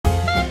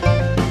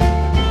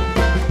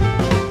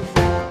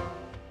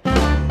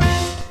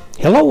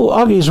Hello,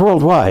 Augies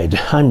Worldwide.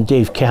 I'm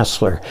Dave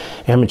Kassler,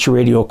 amateur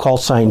radio call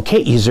sign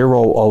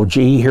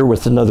KE0OG, here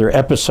with another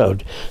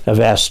episode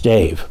of Ask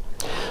Dave.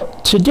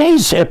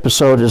 Today's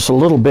episode is a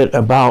little bit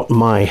about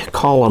my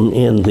column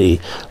in the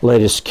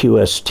latest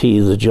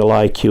QST, the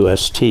July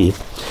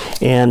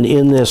QST. And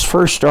in this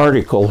first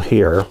article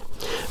here,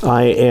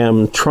 I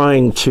am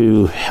trying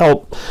to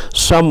help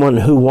someone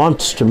who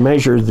wants to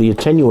measure the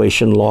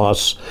attenuation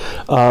loss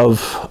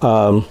of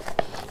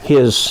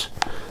his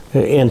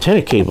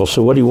antenna cable.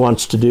 So what he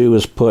wants to do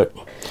is put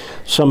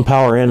some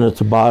power in at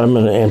the bottom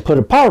and put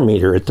a power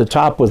meter at the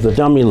top with a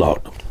dummy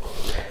load.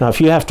 Now if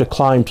you have to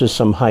climb to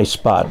some high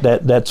spot,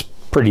 that's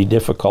pretty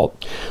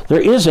difficult. There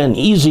is an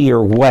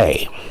easier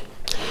way,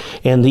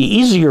 and the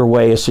easier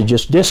way is to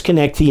just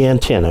disconnect the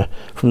antenna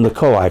from the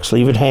coax,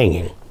 leave it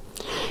hanging,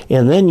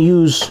 and then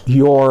use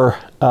your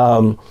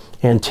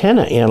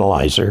antenna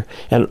analyzer,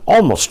 and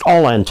almost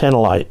all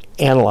antenna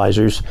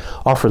analyzers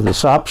offer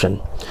this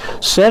option.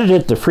 Set it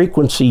at the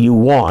frequency you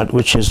want,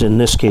 which is in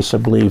this case I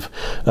believe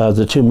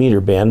the 2 meter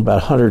band,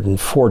 about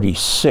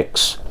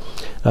 146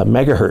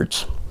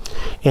 megahertz,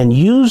 and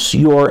use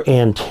your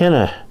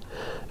antenna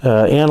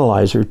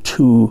analyzer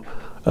to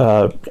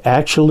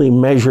actually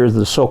measure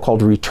the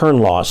so-called return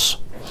loss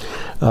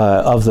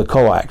of the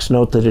coax.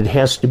 Note that it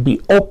has to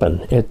be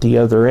open at the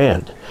other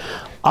end.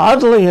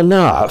 Oddly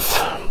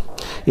enough,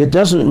 it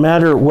doesn't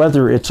matter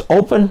whether it's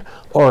open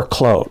or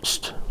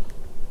closed.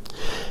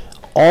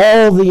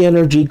 All the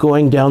energy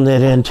going down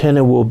that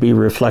antenna will be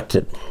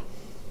reflected.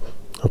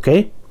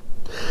 Okay?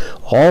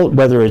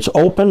 Whether it's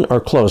open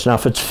or closed. Now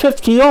if it's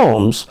 50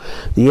 ohms,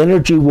 the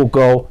energy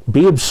will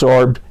be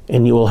absorbed,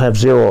 and you will have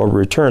zero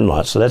return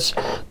loss. So that's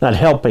not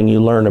helping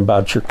you learn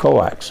about your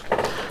coax.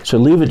 So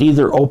leave it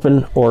either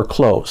open or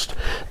closed.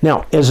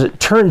 Now, as it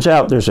turns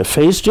out, there's a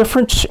phase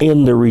difference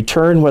in the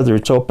return, whether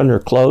it's open or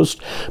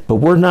closed, but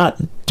we're not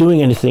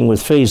doing anything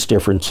with phase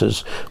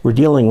differences. We're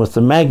dealing with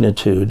the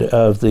magnitude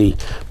of the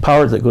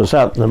power that goes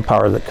out and the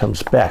power that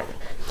comes back.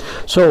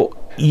 So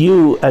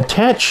you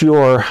attach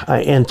your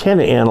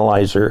antenna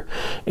analyzer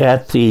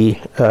at the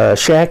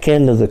shack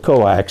end of the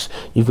coax.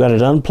 You've got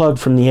it unplugged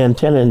from the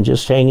antenna and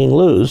just hanging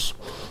loose,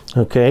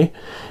 okay?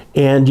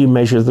 And you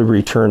measure the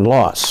return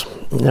loss.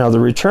 Now the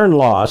return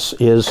loss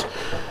is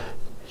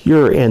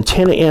your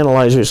antenna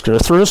analyzer is going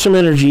to throw some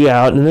energy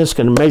out, and it's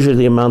going to measure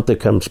the amount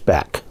that comes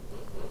back,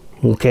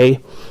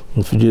 okay?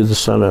 If you do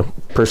this on a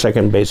per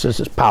second basis,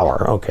 it's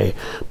power, okay?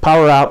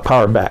 Power out,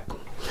 power back.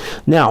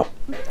 Now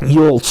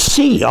you'll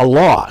see a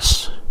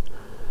loss,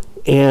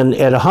 and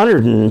at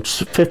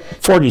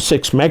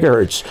 146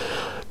 megahertz,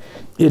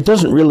 it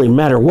doesn't really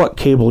matter what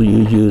cable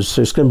you use,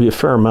 there's going to be a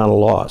fair amount of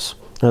loss.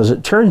 As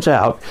it turns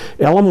out,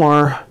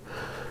 LMR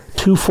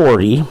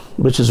 240,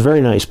 which is a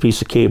very nice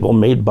piece of cable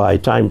made by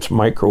Times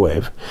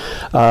Microwave,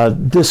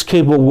 this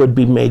cable would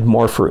be made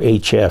more for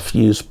HF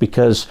use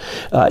because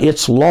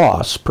its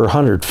loss per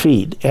 100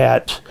 feet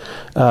at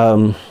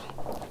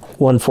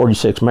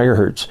 146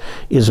 megahertz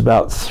is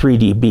about 3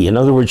 dB. In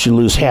other words, you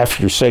lose half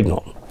your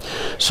signal.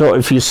 So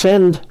if you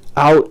send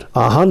out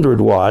 100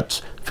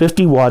 watts,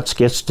 50 watts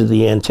gets to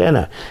the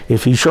antenna.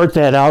 If you short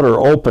that out or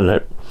open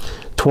it,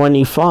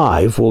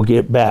 25 will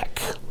get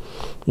back.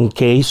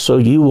 Okay, so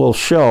you will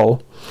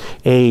show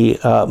a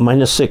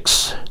minus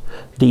 6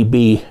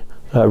 dB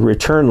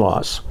return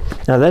loss.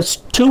 Now that's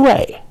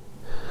two-way.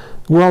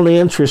 We're only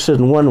interested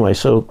in one way,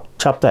 so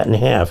chop that in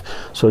half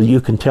so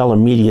you can tell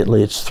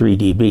immediately it's 3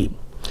 dB.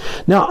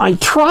 Now I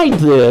tried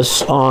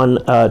this on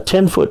a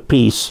 10-foot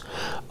piece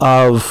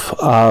of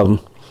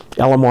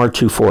LMR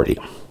 240.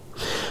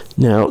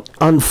 Now,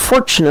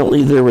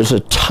 unfortunately, there was a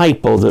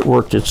typo that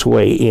worked its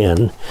way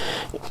in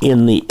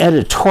the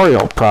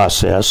editorial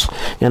process,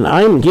 and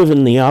I'm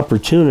given the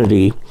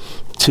opportunity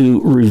to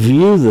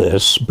review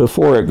this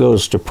before it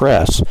goes to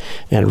press.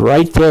 And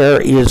right there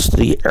is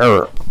the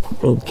error,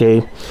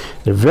 okay?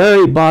 The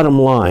very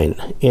bottom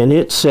line, and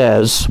it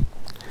says,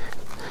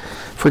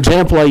 for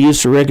example, I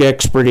used a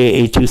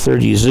RegExpert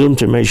AA230 zoom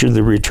to measure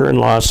the return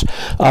loss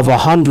of a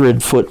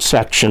 100-foot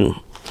section.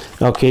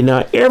 Okay,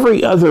 now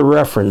every other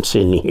reference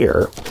in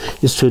here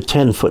is to a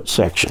 10-foot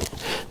section.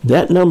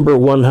 That number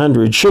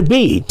 100 should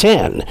be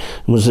 10. It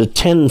was a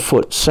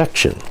 10-foot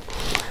section.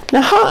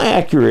 Now, how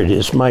accurate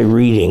is my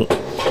reading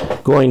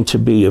going to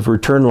be of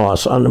return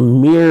loss on a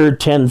mere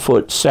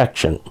 10-foot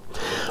section?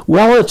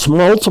 Well, it's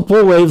multiple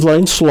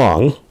wavelengths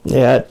long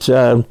at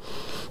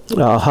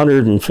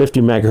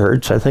 150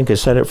 megahertz. I think I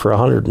set it for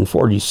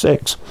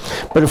 146.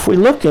 But if we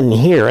look in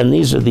here, and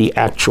these are the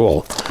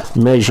actual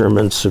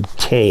measurements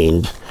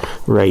obtained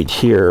right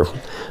here,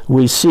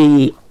 we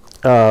see,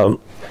 and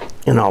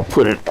I'll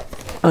put it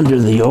under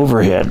the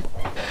overhead.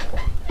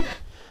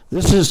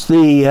 This is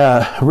the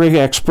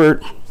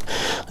RegExpert.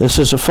 This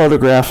is a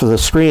photograph of the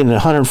screen at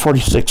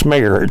 146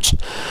 megahertz.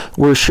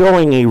 We're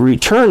showing a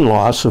return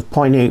loss of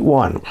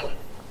 0.81.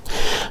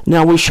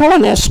 Now we show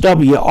an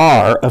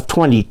SWR of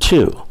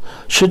 22.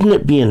 Shouldn't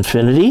it be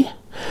infinity?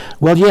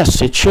 Well,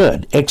 yes, it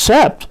should,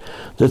 except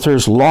that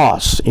there's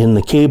loss in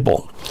the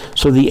cable.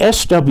 So the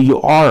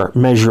SWR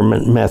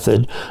measurement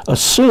method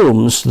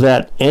assumes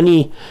that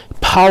any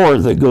power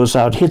that goes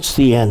out hits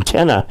the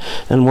antenna,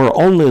 and we're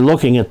only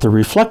looking at the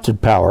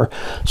reflected power.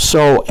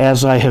 So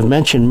as I have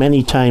mentioned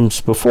many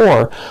times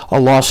before, a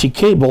lossy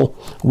cable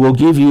will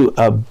give you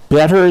a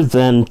better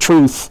than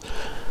truth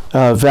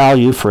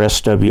value for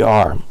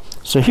SWR.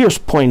 So here's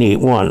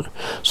 0.81.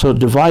 So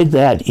divide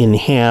that in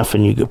half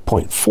and you get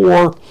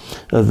 0.4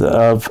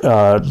 of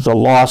the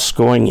loss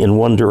going in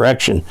one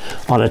direction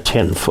on a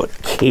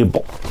 10-foot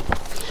cable.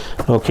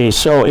 Okay,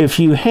 so if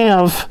you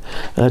have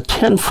a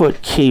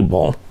 10-foot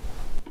cable,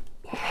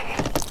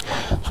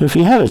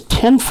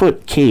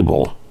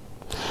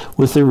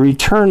 with a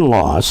return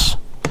loss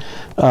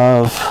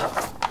of,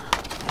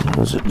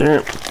 was it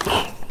there?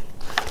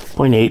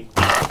 0.8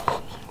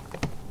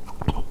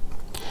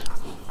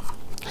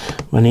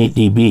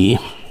 dB,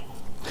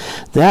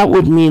 that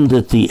would mean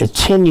that the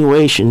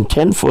attenuation,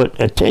 10-foot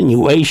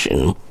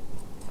attenuation,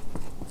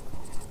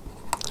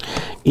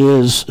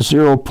 is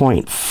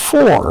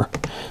 0.4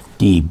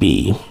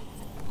 dB.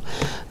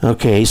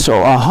 Okay, so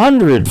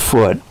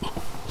 100-foot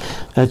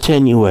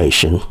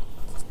attenuation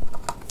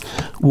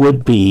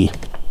would be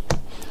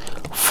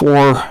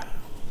 4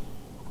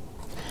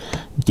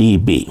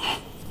 dB.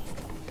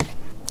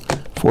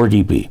 4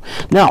 dB.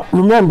 Now,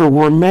 remember,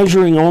 we're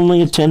measuring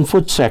only a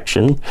 10-foot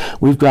section.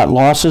 We've got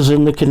losses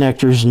in the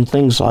connectors and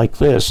things like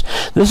this.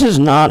 This is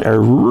not a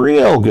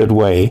real good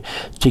way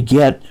to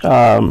get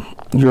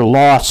your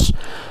loss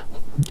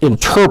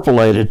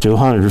interpolated to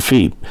 100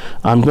 feet.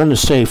 I'm going to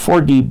say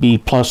 4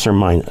 dB plus or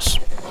minus.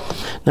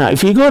 Now,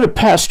 if you go to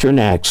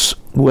Pasternak's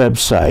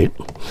website,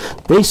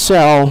 they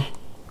sell,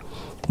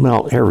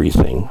 well,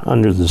 everything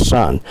under the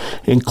sun,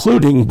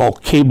 including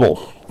bulk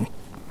cable.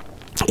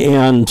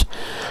 And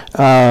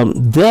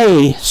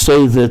they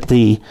say that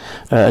the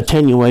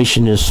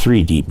attenuation is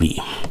 3 dB.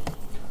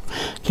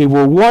 Okay,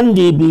 we're 1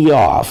 dB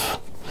off,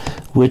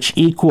 which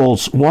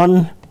equals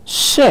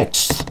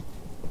 1/6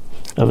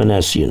 of an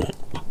S unit.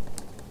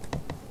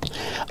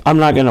 I'm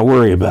not going to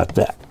worry about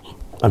that.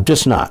 I'm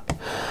just not.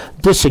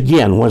 This,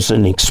 again, was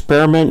an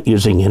experiment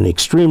using an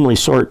extremely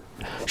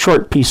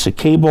short piece of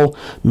cable.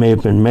 May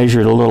have been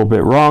measured a little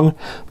bit wrong,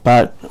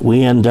 but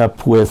we end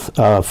up with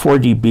 4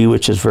 dB,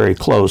 which is very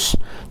close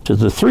to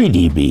the 3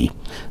 dB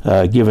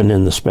given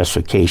in the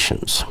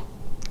specifications.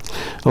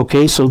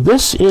 Okay, so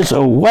this is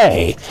a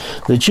way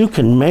that you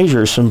can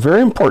measure some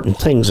very important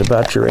things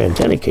about your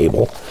antenna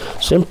cable.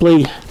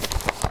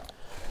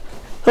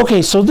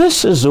 Okay, so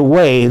this is a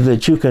way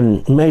that you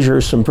can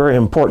measure some very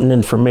important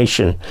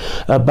information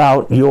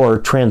about your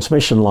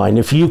transmission line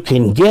if you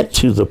can get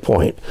to the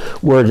point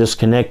where it is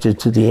connected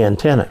to the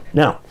antenna.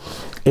 Now,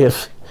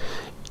 if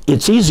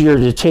it's easier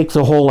to take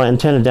the whole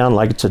antenna down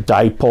like it's a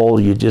dipole,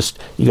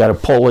 you got a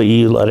pulley,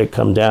 you let it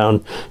come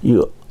down,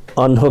 you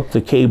unhook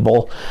the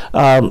cable,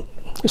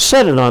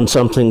 set it on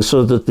something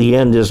so that the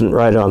end isn't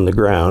right on the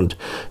ground.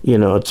 You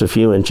know, it's a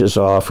few inches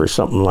off or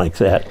something like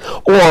that.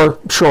 Or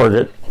short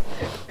it.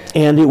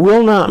 And it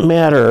will not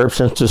matter,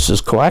 since this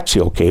is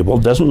coaxial cable,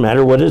 it doesn't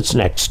matter what it's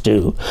next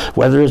to,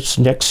 whether it's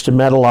next to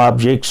metal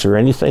objects or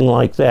anything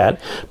like that,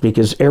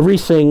 because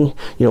everything,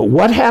 you know,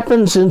 what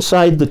happens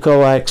inside the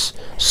coax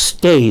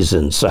stays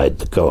inside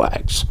the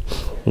coax.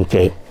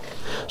 Okay,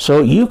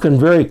 so you can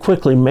very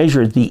quickly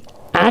measure the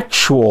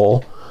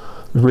actual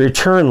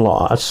return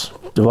loss,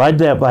 divide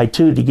that by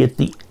 2 to get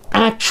the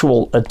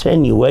actual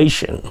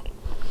attenuation.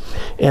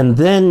 And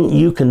then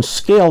you can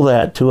scale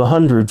that to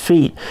 100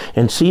 feet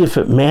and see if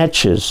it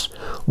matches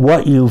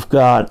what you've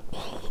got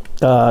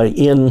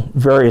in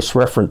various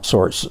reference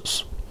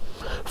sources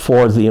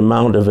for the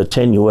amount of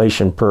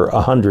attenuation per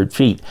 100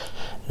 feet.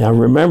 Now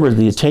remember,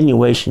 the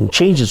attenuation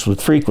changes with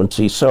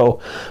frequency, so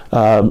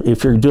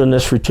if you're doing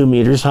this for 2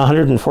 meters,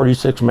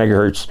 146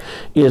 megahertz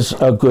is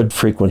a good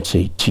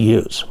frequency to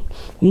use.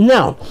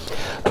 Now,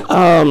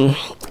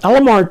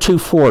 LMR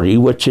 240,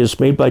 which is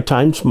made by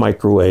Times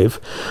Microwave,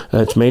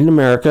 it's made in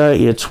America.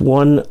 It's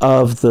one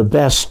of the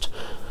best,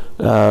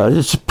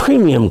 it's a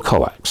premium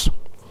coax.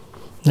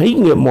 Now you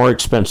can get more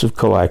expensive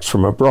coax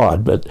from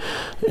abroad, but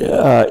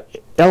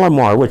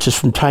LMR, which is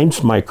from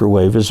Times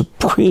Microwave, is a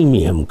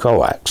premium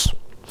coax.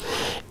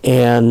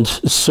 And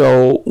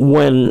so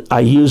when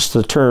I use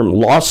the term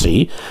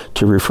lossy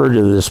to refer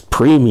to this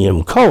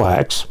premium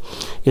coax,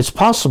 it's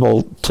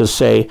possible to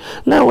say,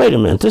 now wait a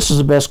minute, this is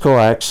the best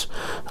coax,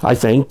 I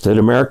think, that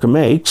America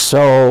makes,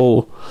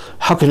 so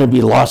how can it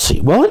be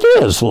lossy? Well, it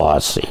is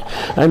lossy.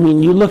 I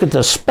mean, you look at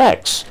the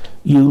specs,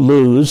 you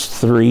lose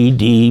 3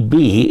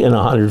 dB in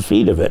 100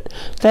 feet of it.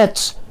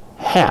 That's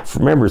half.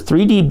 Remember,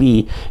 3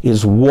 dB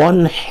is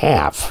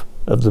 1/2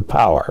 of the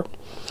power.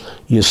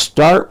 You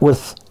start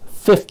with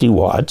 50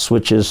 watts,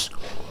 which is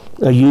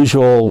a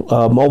usual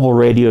mobile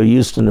radio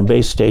used in a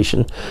base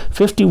station.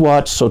 50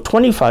 watts, so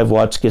 25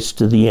 watts gets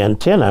to the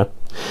antenna.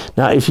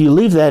 Now, if you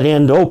leave that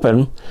end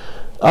open,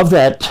 of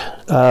that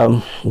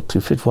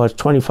 50 watts,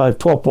 25,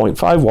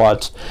 12.5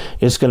 watts,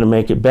 it's going to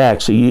make it back.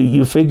 So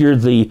you figure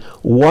the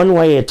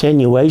one-way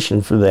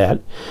attenuation for that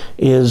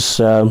is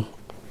 3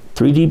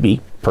 dB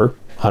per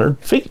 100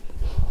 feet.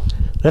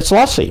 That's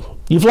lossy.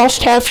 You've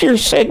lost half your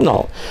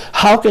signal.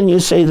 How can you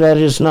say that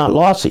is not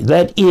lossy?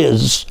 That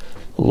is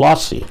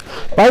lossy.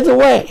 By the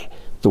way,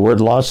 the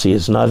word lossy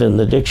is not in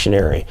the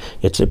dictionary.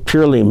 It's a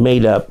purely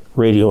made-up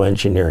radio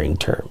engineering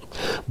term.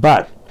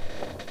 But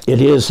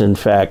it is, in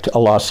fact, a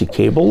lossy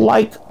cable,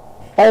 like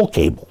all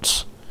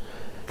cables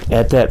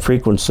at that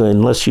frequency,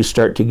 unless you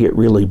start to get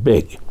really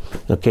big.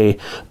 Okay,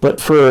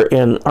 but for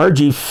an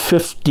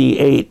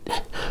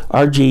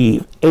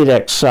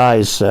RG8X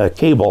size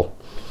cable,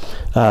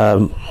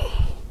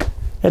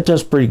 it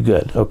does pretty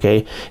good.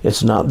 Okay,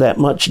 it's not that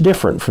much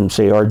different from,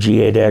 say,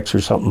 RG8X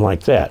or something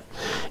like that.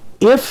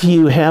 If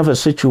you have a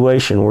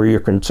situation where you're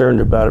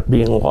concerned about it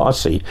being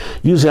lossy,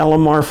 use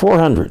LMR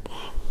 400.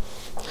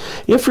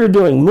 If you're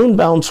doing moon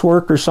bounce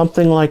work or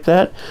something like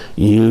that,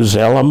 use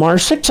LMR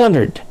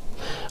 600.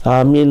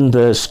 I mean,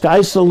 the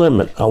sky's the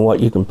limit on what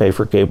you can pay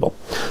for cable.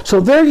 So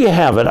there you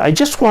have it. I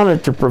just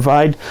wanted to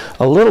provide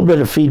a little bit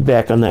of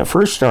feedback on that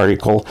first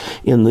article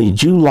in the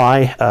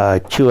July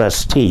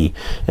QST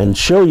and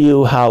show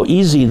you how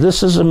easy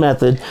this is a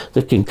method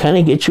that can kind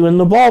of get you in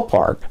the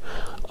ballpark.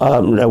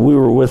 We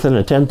were within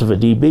 1/10 of a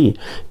dB,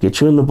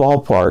 get you in the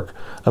ballpark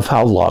of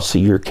how lossy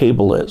your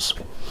cable is.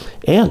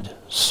 And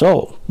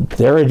so,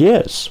 there it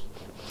is.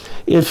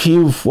 If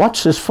you've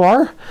watched this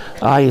far,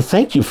 I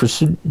thank you for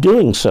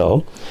doing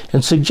so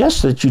and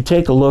suggest that you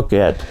take a look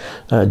at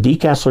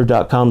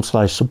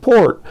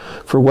dcasler.com/support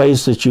for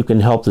ways that you can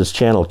help this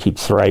channel keep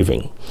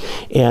thriving.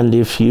 And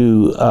if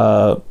you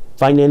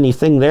find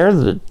anything there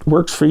that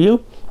works for you,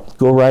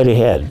 go right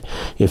ahead.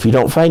 If you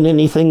don't find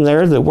anything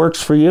there that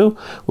works for you,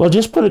 well,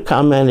 just put a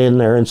comment in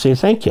there and say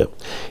thank you.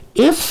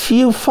 If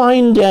you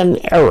find an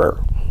error,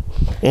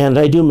 and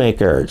I do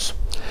make errors,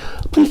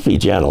 please be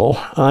gentle.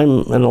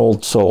 I'm an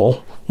old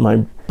soul.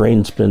 My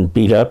brain's been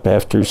beat up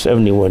after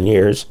 71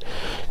 years.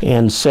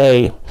 And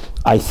say,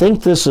 I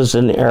think this is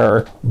an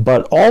error,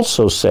 but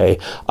also say,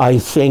 I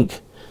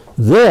think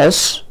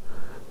this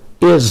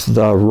is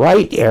the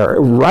right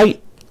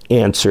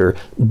answer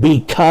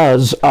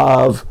because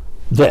of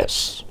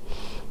this.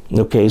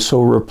 Okay,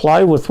 so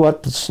reply with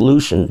what the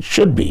solution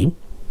should be,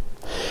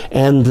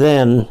 and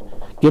then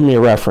give me a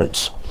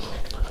reference.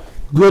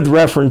 Good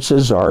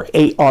references are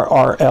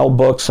ARRL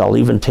books. I'll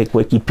even take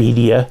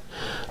Wikipedia.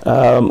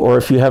 Or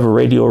if you have a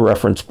radio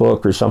reference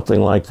book or something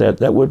like that,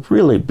 that would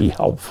really be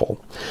helpful.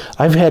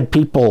 I've had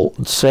people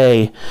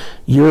say,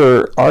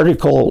 your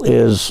article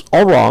is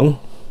all wrong,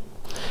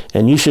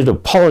 and you should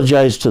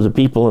apologize to the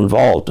people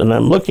involved. And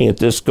I'm looking at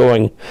this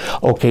going,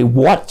 okay,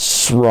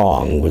 what's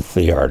wrong with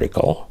the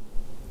article?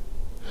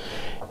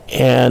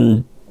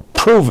 And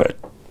prove it.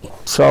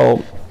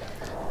 So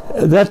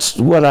that's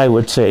what I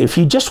would say. If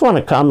you just want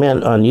to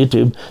comment on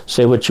YouTube,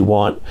 say what you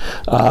want.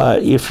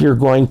 If you're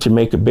going to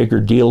make a bigger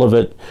deal of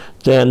it,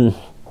 then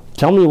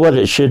tell me what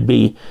it should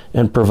be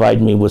and provide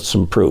me with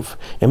some proof.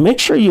 And make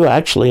sure you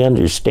actually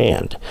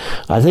understand.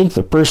 I think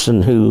the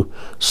person who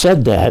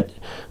said that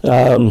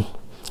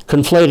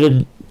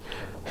conflated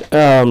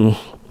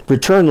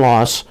return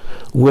loss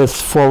with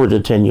forward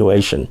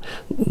attenuation.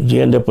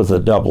 You end up with a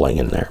doubling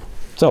in there.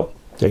 So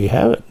there you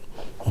have it.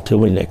 Until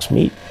we next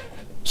meet,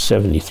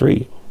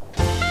 73.